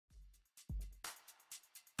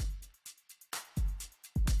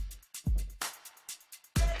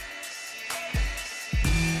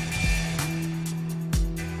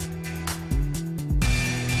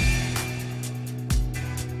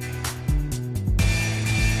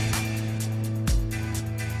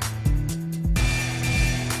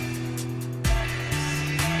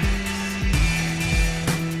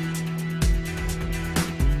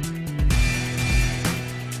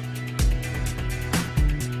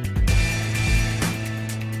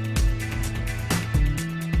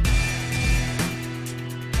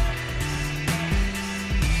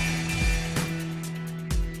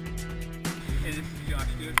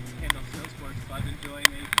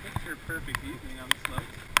being on the slopes.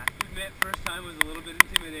 I have to admit, first time was a little bit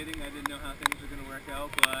intimidating. I didn't know how things were going to work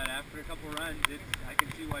out, but after a couple runs, I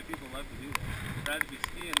can see why people love to do this. I'd rather be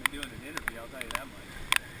skiing than doing an interview, I'll tell you that much.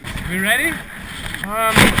 We ready?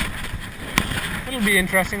 It'll be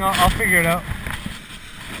interesting. I'll figure it out.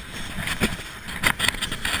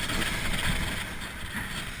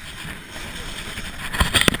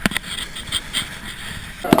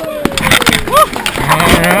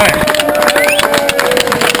 Alright.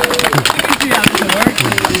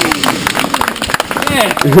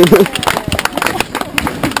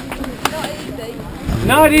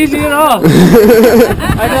 Not easy at all.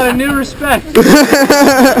 I got a new respect.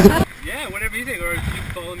 Yeah, whatever you think. Or you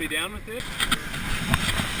follow me down with this?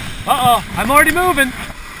 Uh-oh, I'm already moving.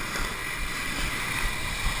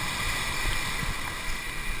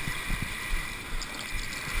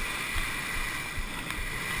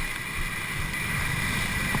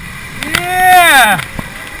 Yeah!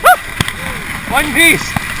 Woo! One piece.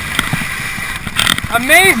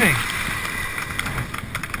 Amazing.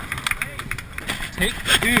 Take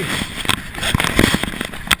two.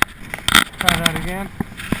 Try that again.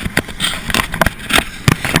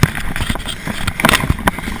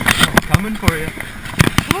 Coming for you.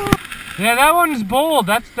 Yeah, that one's bold.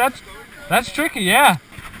 That's tricky. Yeah.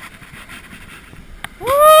 Woo!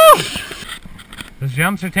 Those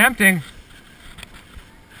jumps are tempting.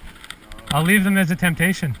 I'll leave them as a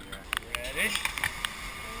temptation. Ready?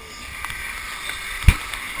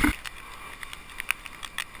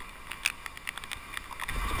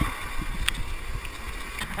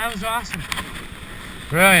 That was awesome.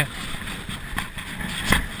 Brilliant.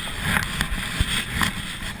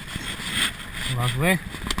 Lovely.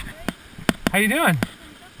 How you doing?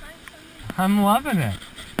 I'm loving it.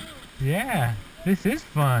 Yeah, this is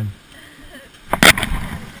fun.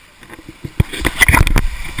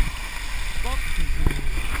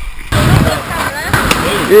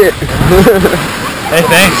 Yeah. Hey,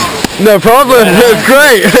 thanks. No problem. It's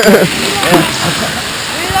great.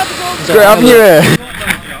 It's great having you here.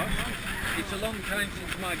 It's a long time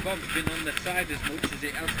since my bob's been on the side as much as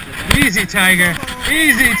it has to. Easy, Tiger.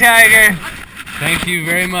 Easy, Tiger. Thank you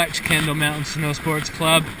very much, Kendal Mountain Snowsports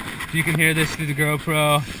Club. If you can hear this through the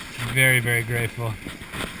GoPro, very, very grateful.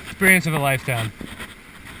 Experience of a lifetime.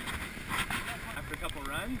 After a couple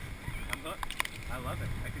runs, I'm hooked. I love it.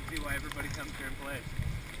 I can see why everybody comes here and plays.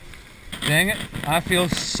 Dang it, I feel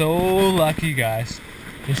so lucky, guys.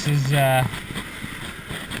 This is, oh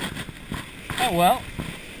well,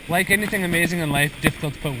 like anything amazing in life,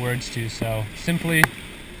 difficult to put words to, so simply,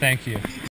 thank you.